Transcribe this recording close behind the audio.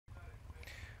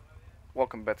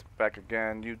Welcome back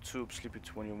again, YouTube.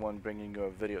 Sleepy21 bringing you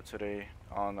a video today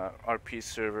on a RP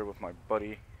server with my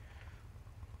buddy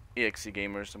EXE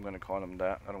Gamers. I'm gonna call him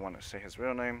that. I don't want to say his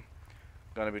real name.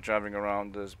 Gonna be driving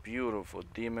around this beautiful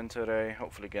demon today.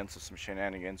 Hopefully get into some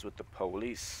shenanigans with the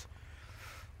police.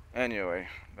 Anyway,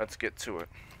 let's get to it.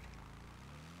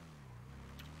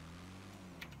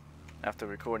 After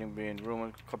recording being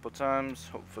ruined a couple times,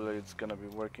 hopefully it's gonna be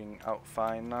working out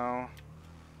fine now.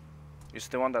 You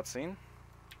still on that scene?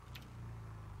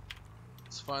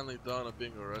 It's finally done. I'm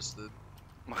being arrested.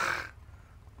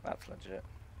 That's legit.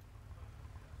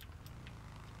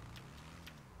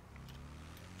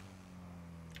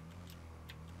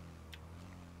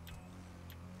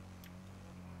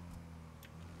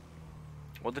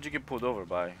 What did you get pulled over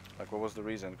by? Like, what was the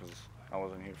reason? Because I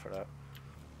wasn't here for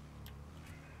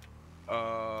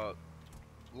that.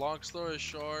 Long story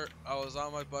short, I was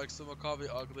on my bike. Someone called me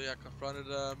ugly. I confronted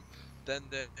them. Then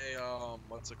they,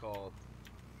 what's it called?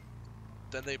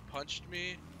 Then they punched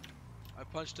me. I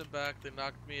punched them back. They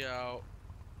knocked me out.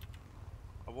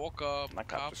 I woke up. My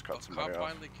cop just cut A somebody cop off.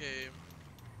 finally came,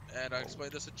 and I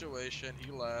explained the situation. He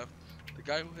left. The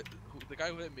guy who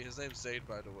hit me, his name's Zaid,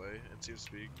 by the way, in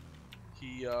TeamSpeak.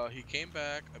 He came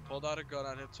back. I pulled out a gun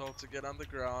on him, told him to get on the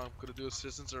ground. I'm gonna do a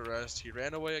citizen's arrest. He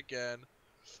ran away again.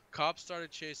 Cops started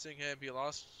chasing him. She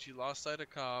lost sight of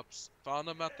cops. Found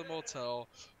him at the motel.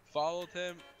 Followed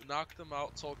him, knocked him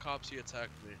out. Told cops he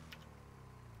attacked me.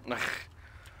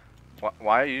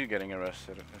 Why are you getting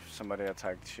arrested if somebody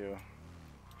attacked you?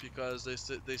 Because they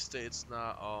say it's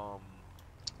not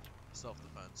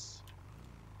self-defense.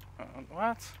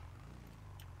 What?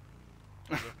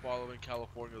 They're following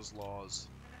California's laws.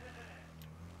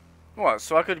 What?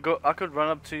 So I could run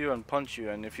up to you and punch you,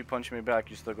 and if you punch me back,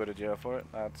 you still go to jail for it?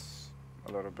 That's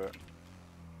a little bit.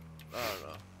 I don't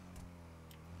know.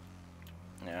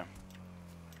 Yeah.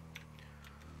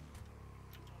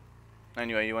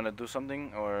 Anyway, you wanna do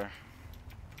something or?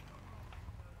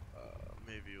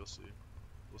 Maybe we'll see.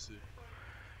 We'll see.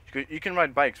 You can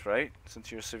ride bikes, right?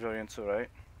 Since you're a civilian too, right?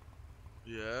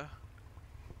 Yeah.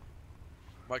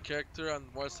 My character on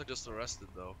Morse just arrested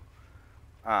though.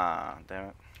 Ah, damn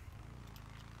it.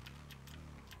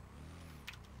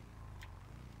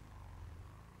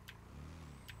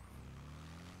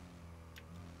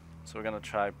 So we're gonna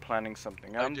try planning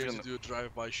something. I I'm dare just to gonna do a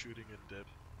drive-by shooting and dip.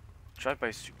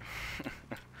 drive-by.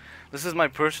 This is my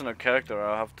personal character.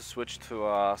 I'll have to switch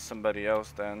to somebody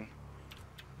else then.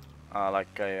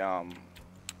 Like a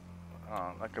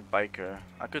biker.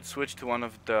 I could switch to one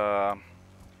of the.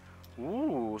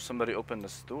 Ooh, somebody opened the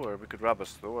store. We could rob a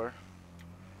store.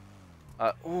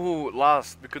 Ooh,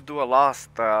 Lost. We could do a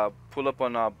Lost. Pull up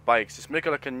on bikes. Just make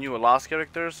it like a new Lost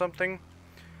character or something.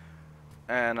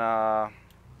 And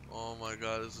Oh my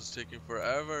god, this is taking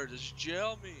forever. Just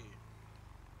jail me.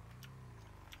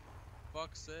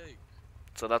 Fuck's sake.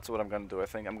 so that's what I'm gonna do. I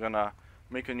think I'm gonna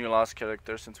make a new Lost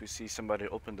character since we see somebody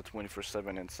open the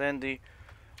 24/7 in Sandy.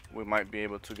 We might be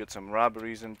able to get some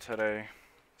robberies in today,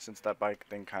 since that bike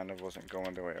thing kind of wasn't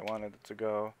going the way I wanted it to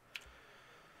go.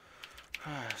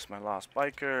 It's my Lost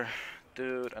biker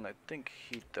dude, and I think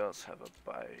he does have a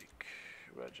bike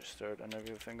registered and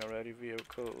everything already.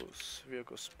 Vehicles,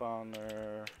 vehicle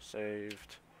spawner,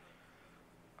 saved.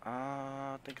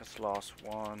 I think it's lost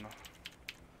one.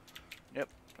 Yep,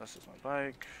 this is my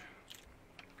bike.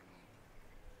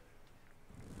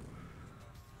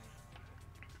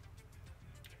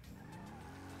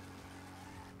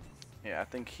 Yeah, I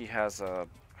think he has a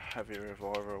heavy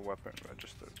revolver weapon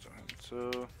registered to him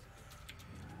too.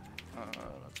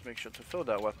 Let's make sure to fill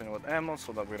that weapon with ammo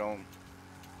so that we don't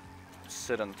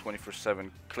sit on the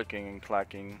 24/7 clicking and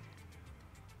clacking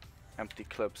empty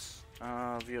clips.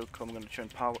 Vehicle, I'm gonna turn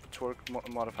power torque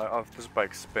modify off. This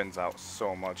bike spins out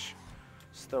so much.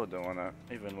 Still doing it,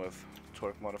 even with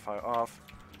torque modify off.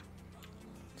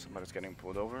 Somebody's getting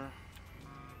pulled over.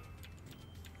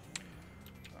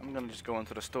 I'm gonna just go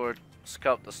into the store,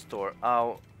 scout the store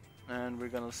out, and we're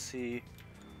gonna see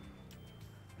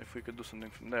if we could do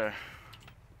something from there.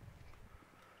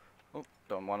 Oh,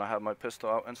 don't want to have my pistol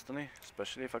out instantly,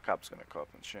 especially if a cop's gonna come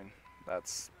up and chain.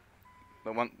 That's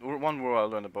the one rule I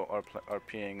learned about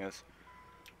RPing is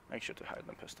make sure to hide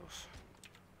them pistols.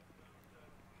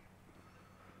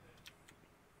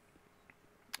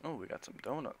 Oh, we got some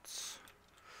donuts.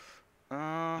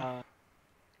 I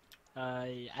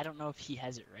don't know if he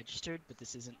has it registered, but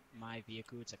this isn't my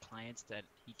vehicle. It's a client's that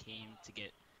he came to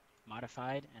get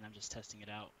modified, and I'm just testing it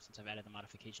out since I've added the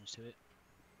modifications to it.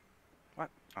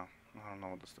 What? Oh, I don't know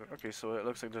what this is. Okay, so it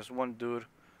looks like there's one dude.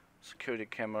 Security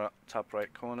camera, top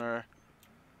right corner.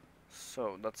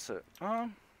 So that's it.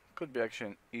 Could be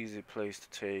actually an easy place to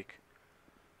take.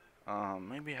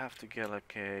 Maybe have to get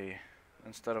like a,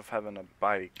 instead of having a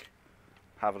bike,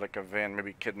 have like a van,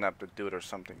 maybe kidnap the dude or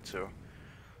something too.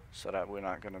 So that we're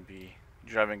not gonna be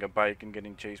driving a bike and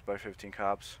getting chased by 15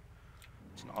 cops.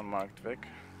 It's an unmarked Vic.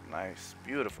 Nice,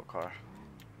 beautiful car.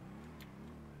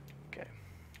 Okay.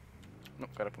 Nope,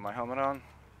 gotta put my helmet on.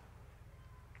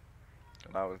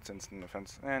 Allow its instant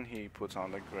defense, and he puts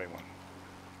on the gray one.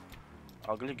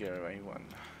 Ugly gray one.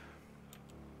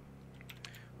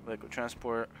 Vehicle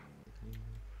transport.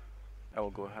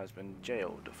 Elgo has been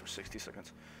jailed for 60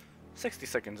 seconds. 60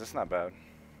 seconds, that's not bad.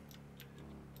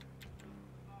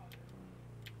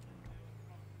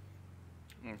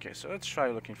 Okay, so let's try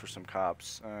looking for some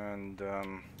cops and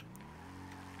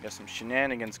get some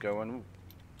shenanigans going. Ooh.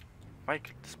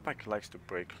 This bike likes to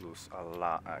break loose a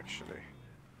lot, actually.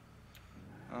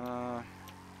 I'm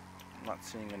not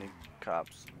seeing any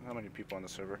cops. How many people on the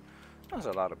server? There's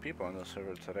a lot of people on the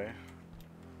server today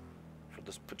for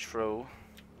this patrol.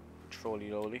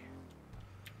 Patrolly-oly.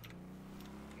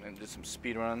 And do some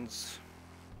speed runs.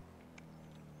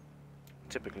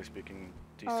 Typically speaking,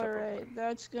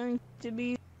 that's going to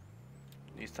be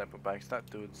these type of bikes. That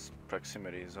dude's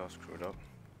proximity is all screwed up.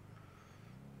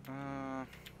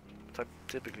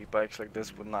 Typically bikes like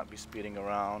this would not be speeding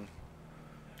around,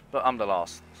 but I'm the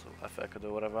lost, so I could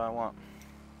do whatever I want.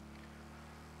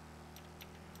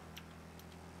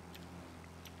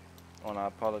 I wanna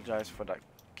apologize for that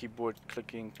keyboard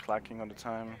clacking all the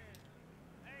time.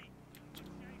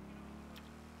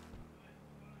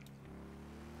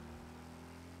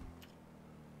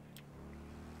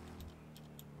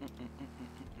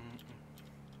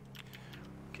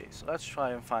 Okay, so let's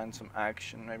try and find some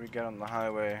action. Maybe get on the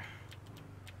highway.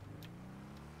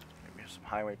 Maybe some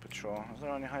highway patrol. Is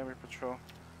there any highway patrol?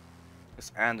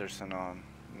 Is Anderson on?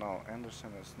 No,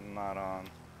 Anderson is not on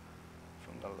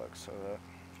from the looks of it.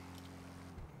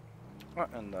 What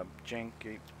in the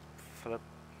janky flip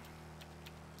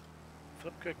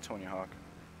kick Tony Hawk?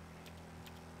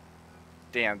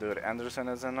 Damn, dude, Anderson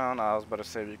isn't on. I was about to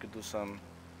say we could do some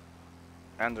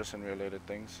Anderson related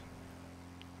things.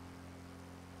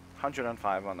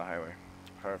 105 on the highway.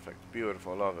 Perfect.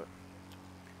 Beautiful. Love it.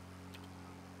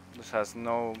 This has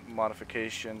no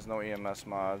modifications, no EMS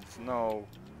mods, no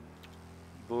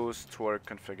boost torque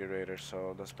configurator,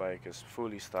 so this bike is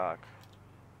fully stock.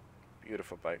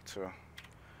 Beautiful bike too.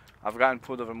 I've gotten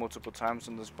pulled over multiple times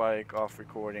on this bike off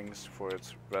recordings for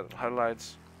its red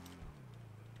headlights.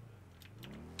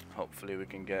 Hopefully we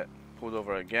can get pulled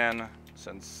over again,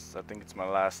 since I think it's my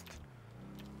last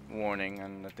warning,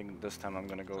 and I think this time I'm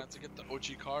gonna go. Time to get the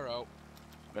OG car out.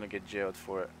 I'm gonna get jailed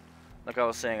for it. Like I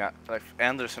was saying, if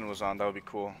Anderson was on, that would be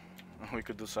cool. We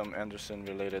could do some Anderson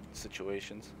related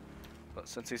situations. But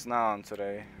since he's not on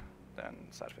today, then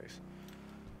sad face.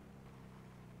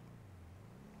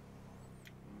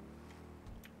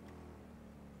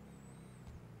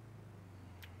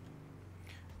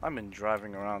 I've been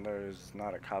driving around, there is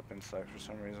not a cop in sight for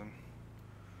some reason.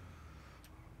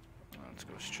 Let's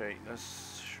go straight.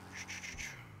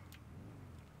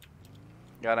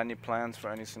 Got any plans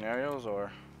for any scenarios,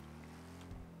 or?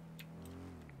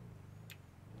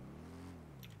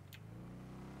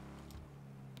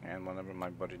 And whenever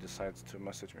my buddy decides to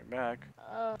message me back.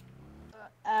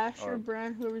 Ash or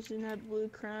Brown, whoever's in that blue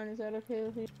crown, is that okay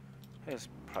with you? His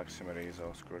proximity is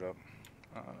all screwed up.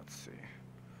 Let's see.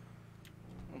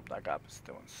 That gap is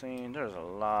still insane. There's a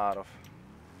lot of.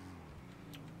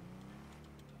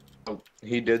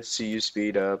 He did see you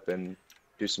speed up and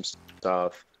do some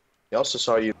stuff. He also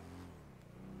saw you.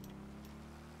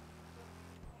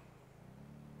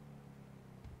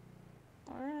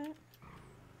 Alright.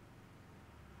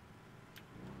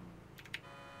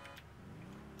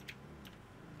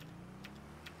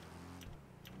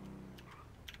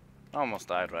 Almost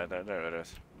died right there. There it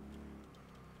is.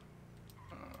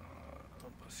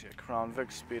 Let's see a Crown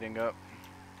Vic speeding up.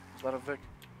 Is that a Vic?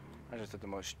 I just did the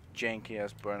most janky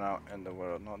ass burnout in the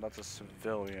world. No, that's a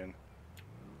civilian.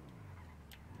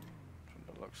 From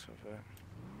the looks of it.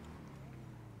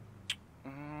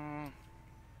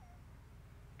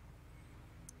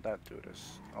 That dude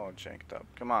is all janked up.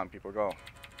 Come on, people, go.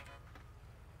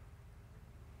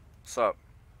 What's up?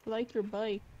 I like your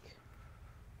bike.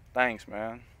 Thanks,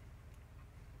 man.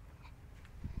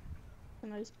 A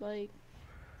nice bike.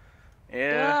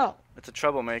 Yeah, Go! it's a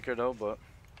troublemaker though, but.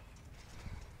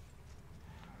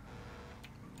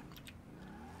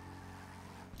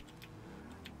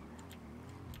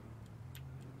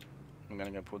 I'm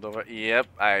gonna get pulled over. Yep,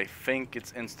 I think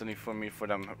it's instantly for me for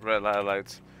them red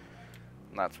highlights.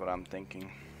 That's what I'm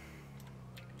thinking.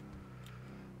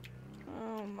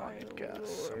 Oh my I need gas.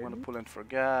 lord. I'm gonna pull in for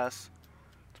gas.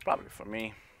 It's probably for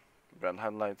me. red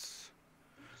headlights.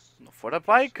 No, for the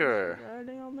biker.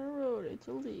 Riding on the road, it's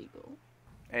illegal.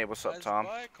 Hey, what's up, Nice Tom?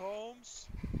 bike, Holmes.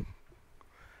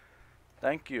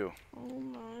 Thank you. Oh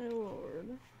my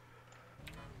lord.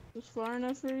 Is far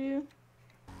enough for you? Is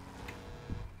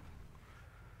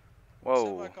that my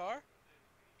Whoa. car?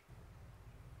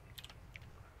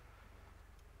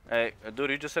 Hey, dude,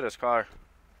 you just hit his car.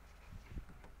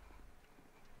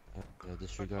 Yeah,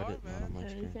 disregard car, it, not man. on my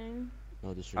screen. Anything?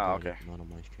 No, disregard okay. it, not on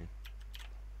my screen.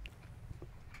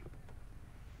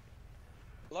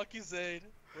 Lucky Zayd.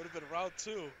 Would have been round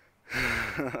 2.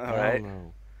 Hell Alright.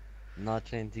 no. Not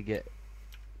trying to get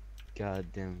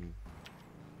goddamn.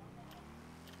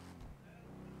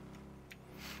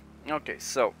 Okay,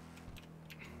 so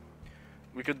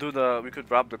we could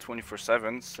rob the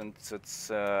 24/7 since it's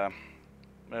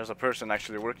there's a person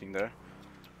actually working there.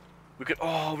 We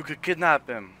could kidnap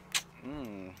him.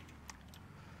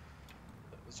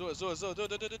 Do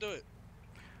it.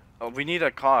 Oh, we need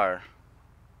a car.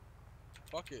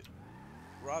 Fuck it.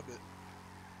 Rob it.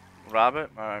 Rob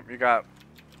it? Alright, you got...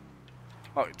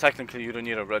 Oh, technically you don't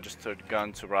need a registered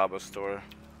gun to rob a store.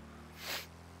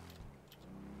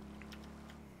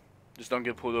 Just don't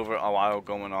get pulled over while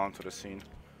going on to the scene.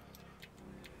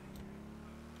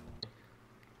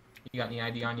 You got any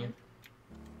ID on you?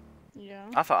 Yeah.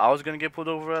 I thought I was gonna get pulled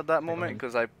over at that moment ahead.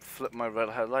 because I flipped my red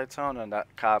headlights on and that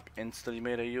cop instantly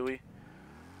made a Yui.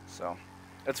 So,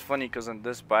 it's funny because on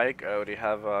this bike I already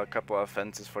have a couple of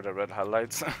offenses for the red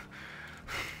headlights.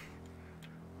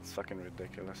 It's fucking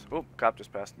ridiculous. Oh, cop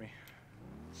just passed me.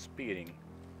 Speeding.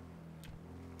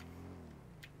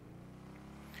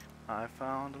 I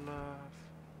found love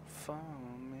for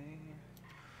me.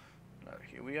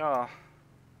 Here we are.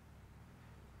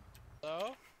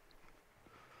 No?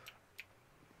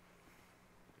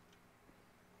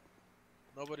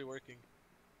 Nobody working.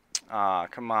 Ah,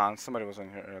 come on. Somebody was in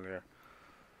here earlier.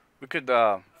 We could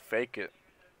fake it.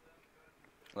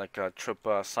 Like trip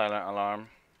silent alarm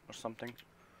or something.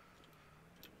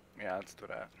 Yeah, let's do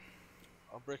that.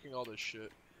 I'm breaking all this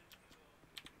shit.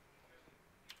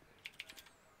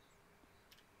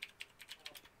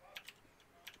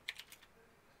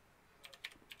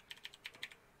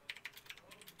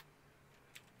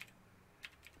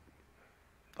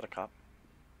 Not a cop.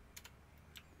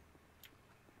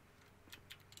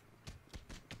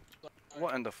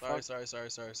 What in the fuck?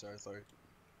 Sorry.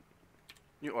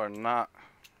 You are not.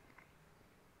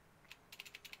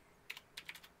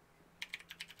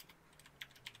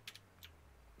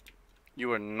 You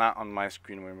were not on my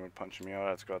screen when you were punching me.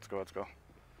 Alright, let's go.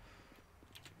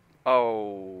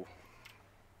 Oh.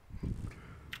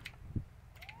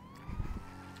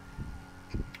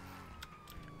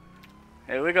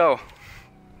 Here we go.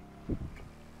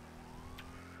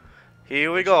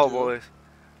 Here we go, boys.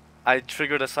 I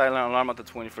triggered a silent alarm at the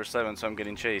 24/7, so I'm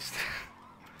getting chased.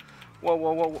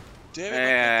 Whoa. Damn it,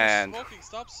 And... smoking.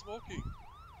 Stop smoking.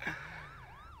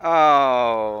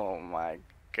 Oh my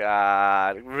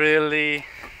god. Really?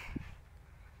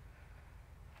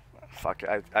 Fuck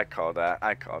it. I call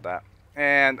that.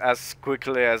 And as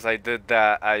quickly as I did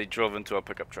that, I drove into a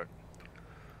pickup truck.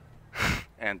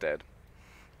 And dead.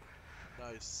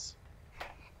 Nice.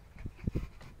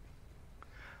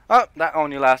 Oh, that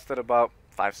only lasted about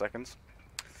 5 seconds.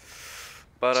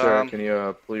 But Sir, can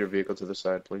you pull your vehicle to the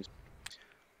side, please?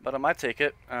 But I might take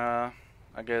it. I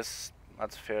guess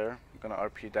that's fair. I'm gonna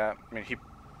RP that. I mean, he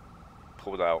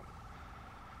pulled out.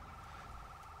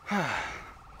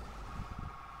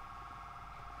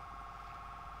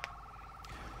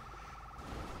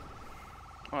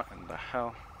 What in the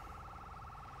hell?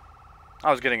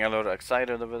 I was getting a little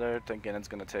excited over there, thinking it's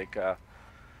gonna take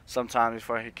some time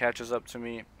before he catches up to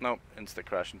me. Nope, instant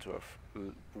crash into a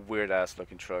weird ass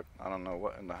looking truck. I don't know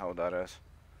what in the hell that is.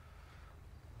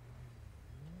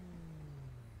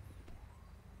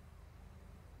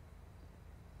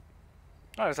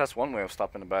 I guess that's one way of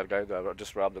stopping a bad guy that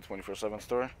just robbed the 24/7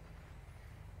 store.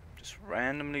 Just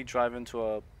randomly drive in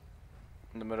the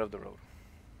middle of the road.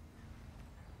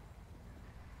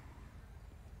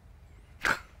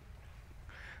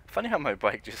 Funny how my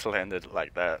bike just landed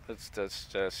like that. It's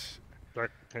just. Sir,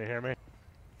 can you hear me?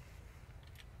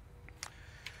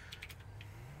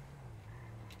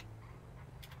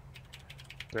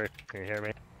 Sir, can you hear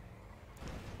me?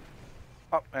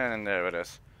 Oh, and there it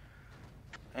is.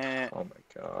 And Oh my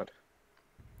god.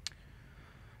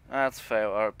 that's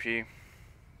fail RP.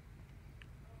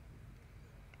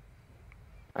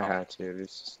 I had to.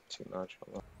 This is too much.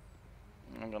 Hold on.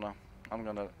 I'm gonna.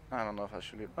 I don't know if I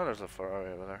should leave. Oh, there's a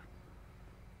Ferrari over there.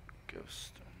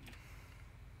 Ghost.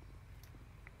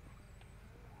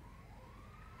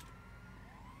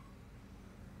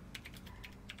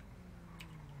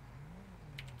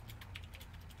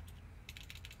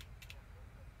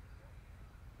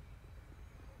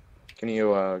 Can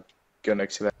you go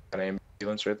next to that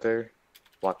ambulance right there?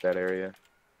 Block that area.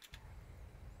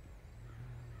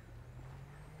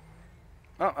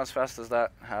 Oh, as fast as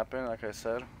that happened, like I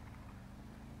said,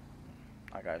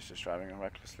 that guy's just driving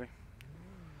recklessly.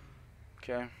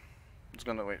 Okay, just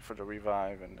gonna wait for the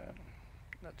revive, and then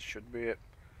that should be it.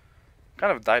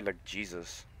 Kind of died like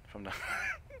Jesus from the.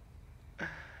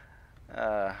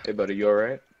 Hey, buddy, you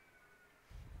alright?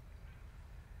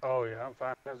 Oh yeah, I'm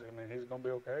fine. I mean, he's gonna be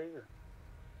okay. Or...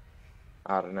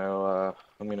 I don't know.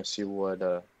 I'm gonna see what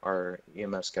our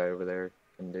EMS guy over there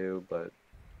can do, but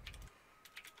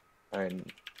I mean,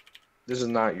 this is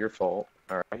not your fault,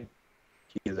 alright?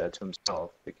 He did that to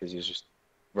himself because he's just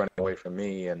running away from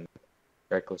me and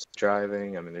reckless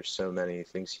driving. I mean, there's so many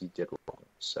things he did wrong.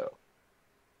 So,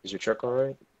 is your truck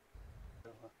alright?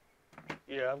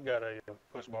 Yeah, I've got a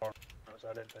push bar, so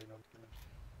I didn't take no damage.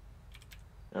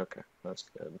 Okay, that's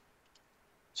good.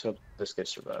 Let's hope this guy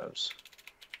survives.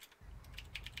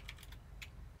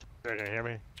 Sir, can you hear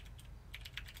me?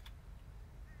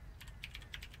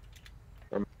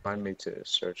 Remind me to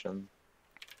search him.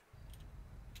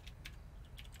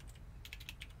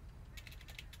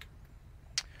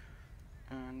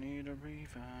 I need a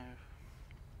revive.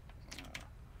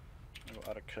 I go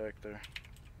out of character.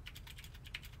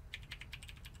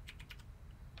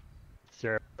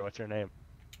 Sir, what's your name?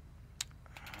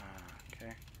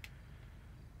 Okay.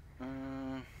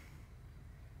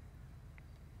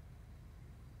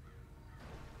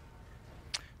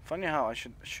 Funny how I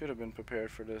should have been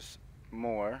prepared for this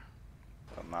more,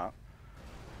 but I'm not.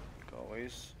 Like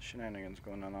always, shenanigans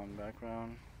going on in the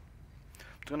background.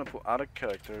 I'm gonna put out of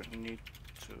character. Need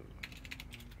to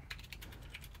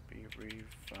be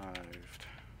revived.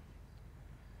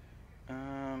 I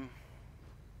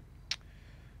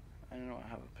don't know. I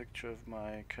have a picture of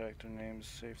my character name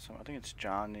saved somewhere. I think it's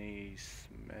Johnny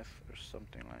Smith or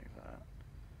something like that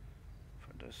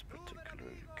for this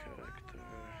particular character.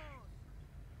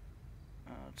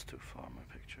 It's too far, my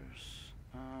pictures.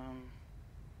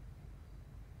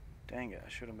 Dang it, I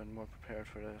should have been more prepared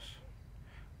for this.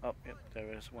 Oh, yep,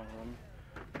 there is one of them.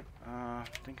 I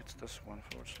think it's this one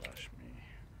 / me.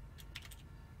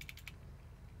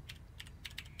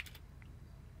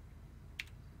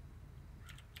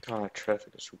 God,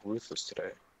 traffic is ruthless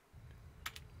today.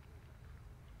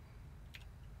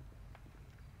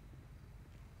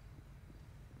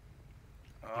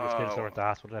 Just getting somewhere at the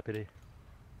hospital, deputy.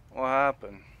 What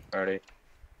happened? Alrighty.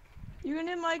 You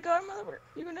gonna hit my car, motherfucker?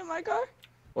 You gonna hit my car?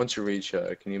 Once you reach,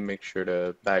 can you make sure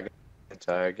to bag and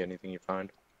tag anything you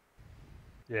find?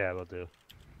 Yeah, we'll do.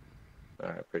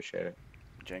 Alright, appreciate it.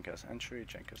 Jankass entry,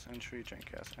 Jankass entry,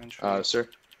 Jankass entry. Sir,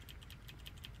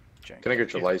 Jankass. can I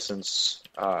get your license?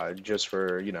 Just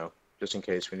for, you know, just in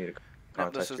case we need to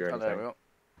contact this is, you or oh, there we anything.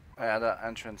 go. Yeah, that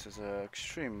entrance is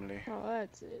extremely. Oh,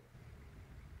 that's it.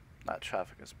 That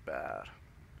traffic is bad.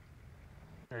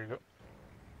 There you go.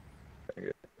 Very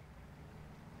good.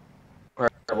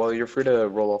 Alright, well, you're free to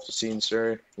roll off the scene,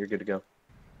 sir. You're good to go.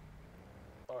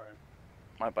 Alright.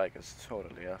 My bike is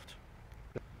totally effed.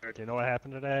 Do you know what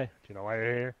happened today? Do you know why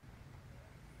you're here?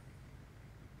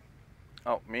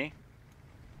 Oh, me?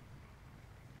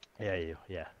 Yeah, you.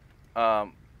 Yeah. I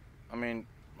mean,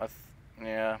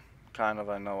 yeah, kind of.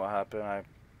 I know what happened. I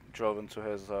drove into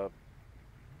his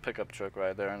pickup truck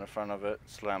right there in the front of it,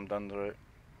 slammed under it,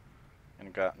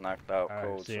 and got knocked out Alright,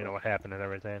 cold. so you know what happened and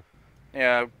everything?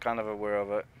 Yeah, I'm kind of aware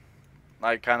of it.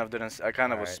 I kind of didn't. I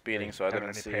kind of was Alright, speeding, you so I having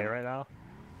didn't any see pain him. right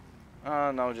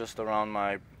now? No, just around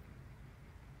my.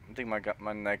 I think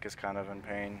my neck is kind of in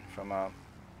pain from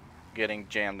getting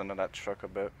jammed under that truck a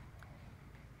bit.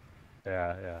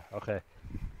 Yeah, yeah. Okay.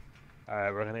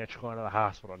 Alright, we're gonna get you going to the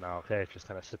hospital now, okay? Just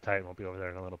kind of sit tight and we'll be over there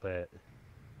in a little bit.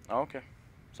 Okay,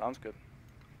 sounds good.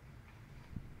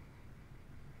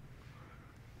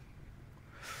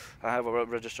 I have a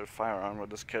registered firearm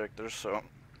with this character, so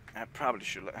I probably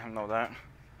should let him know that.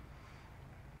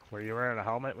 Were you wearing a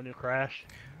helmet when you crashed?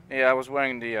 Yeah, I was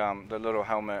wearing the little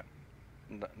helmet,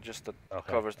 just that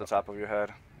Okay. covers the top of your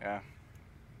head. Yeah.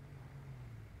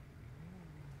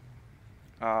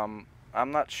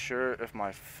 I'm not sure if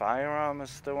my firearm is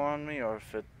still on me or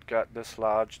if it got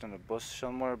dislodged in a bush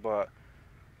somewhere, but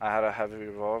I had a heavy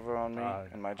revolver on me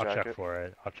in my jacket. I'll check for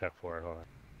it. I'll check for it. Hold on.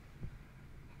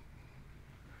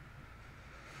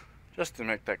 Just to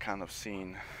make that kind of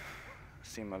scene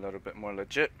seem a little bit more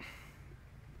legit. /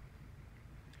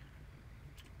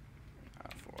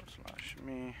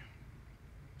 me.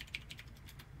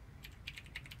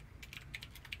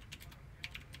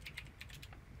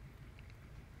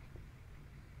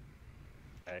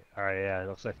 Alright, yeah, it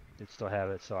looks like you still have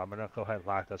it, so I'm gonna go ahead and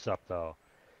lock this up though.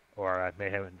 or I may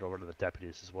hand it over to the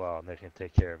deputies as well, and they can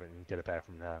take care of it and get it back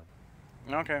from them.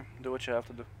 Okay, do what you have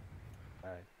to do.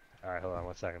 Alright, hold on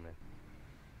 1 second, man.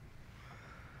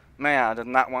 Man, I did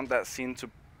not want that scene to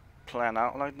plan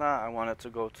out like that. I wanted to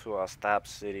go to a stab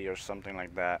city or something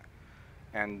like that,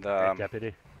 and Hey,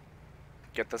 deputy.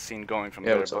 get the scene going from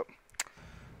Yeah, there. what's But up? it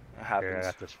Here, I happens.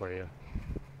 got this for you.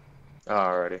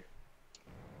 Alrighty.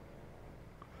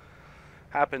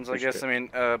 Happens, I Appreciate guess. it. I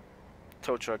mean,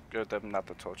 tow truck, not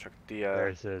the tow truck.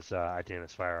 There's his ID and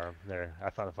his firearm. There, I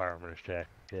found the firearm in his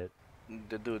jacket.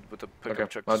 The dude with the pickup Okay,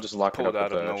 truck I'll just lock it pulled up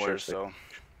out with of the nowhere, sheriff's so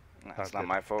Sounds it's not good.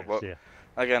 my fault. See But ya.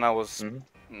 again, I was Mhm.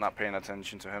 not paying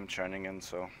attention to him churning in,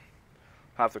 so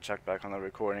I have to check back on the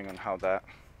recording on how that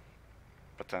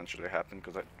potentially happened,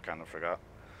 because I kind of forgot.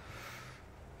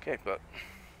 Okay, but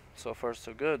so far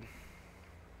so good.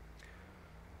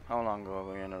 How long are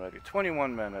we in already?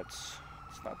 21 minutes.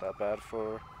 It's not that bad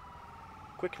for a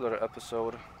quick little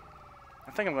episode.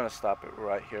 I think I'm gonna stop it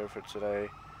right here for today.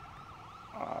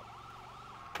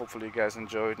 Hopefully you guys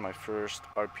enjoyed my first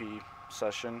RP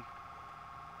session.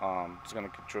 It's gonna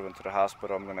get driven to the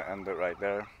hospital. I'm gonna end it right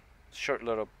there. Short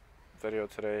little video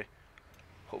today.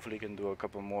 Hopefully you can do a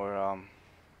couple more.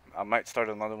 I might start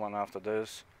another one after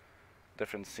this.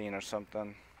 Different scene or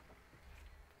something.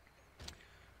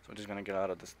 So I'm just gonna get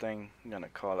out of this thing. I'm gonna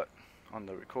call it on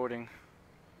the recording.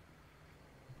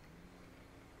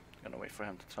 Gonna wait for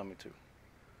him to tell me to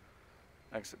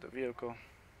exit the vehicle.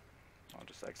 I'll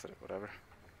just exit it, whatever.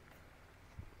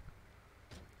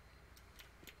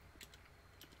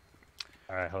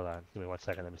 Alright, hold on. Give me 1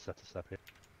 second. Let me set this up here.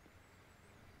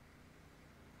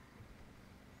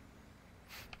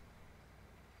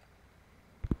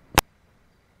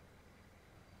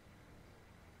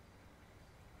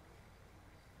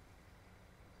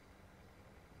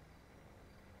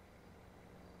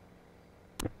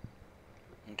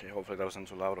 Okay, hopefully that wasn't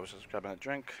too loud. I was just grabbing a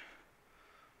drink.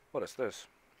 What is this?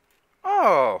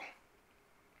 Oh!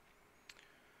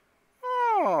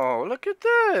 Oh, look at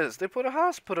this! They put a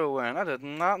hospital in. I did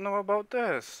not know about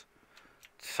this.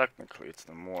 Technically, it's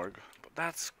the morgue, but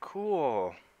that's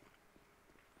cool.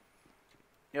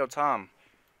 Yo, Tom.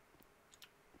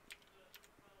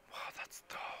 Wow, that's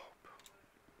dope.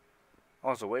 I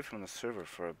was away from the server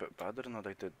for a bit, but I didn't know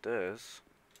they did this.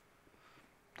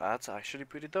 That's actually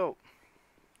pretty dope.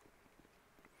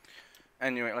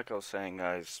 Anyway, like I was saying,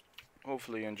 guys,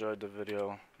 hopefully you enjoyed the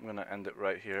video. I'm gonna end it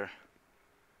right here,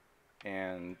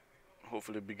 and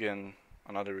hopefully begin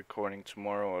another recording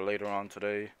tomorrow or later on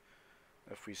today,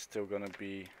 if we still gonna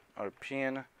be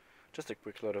RPing. Just a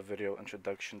quick little video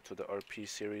introduction to the RP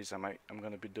series I'm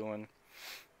gonna be doing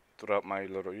throughout my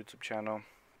little YouTube channel.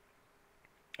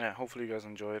 Yeah, hopefully you guys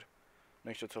enjoyed.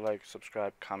 Make sure to like,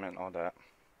 subscribe, comment, all that.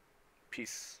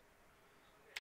 Peace.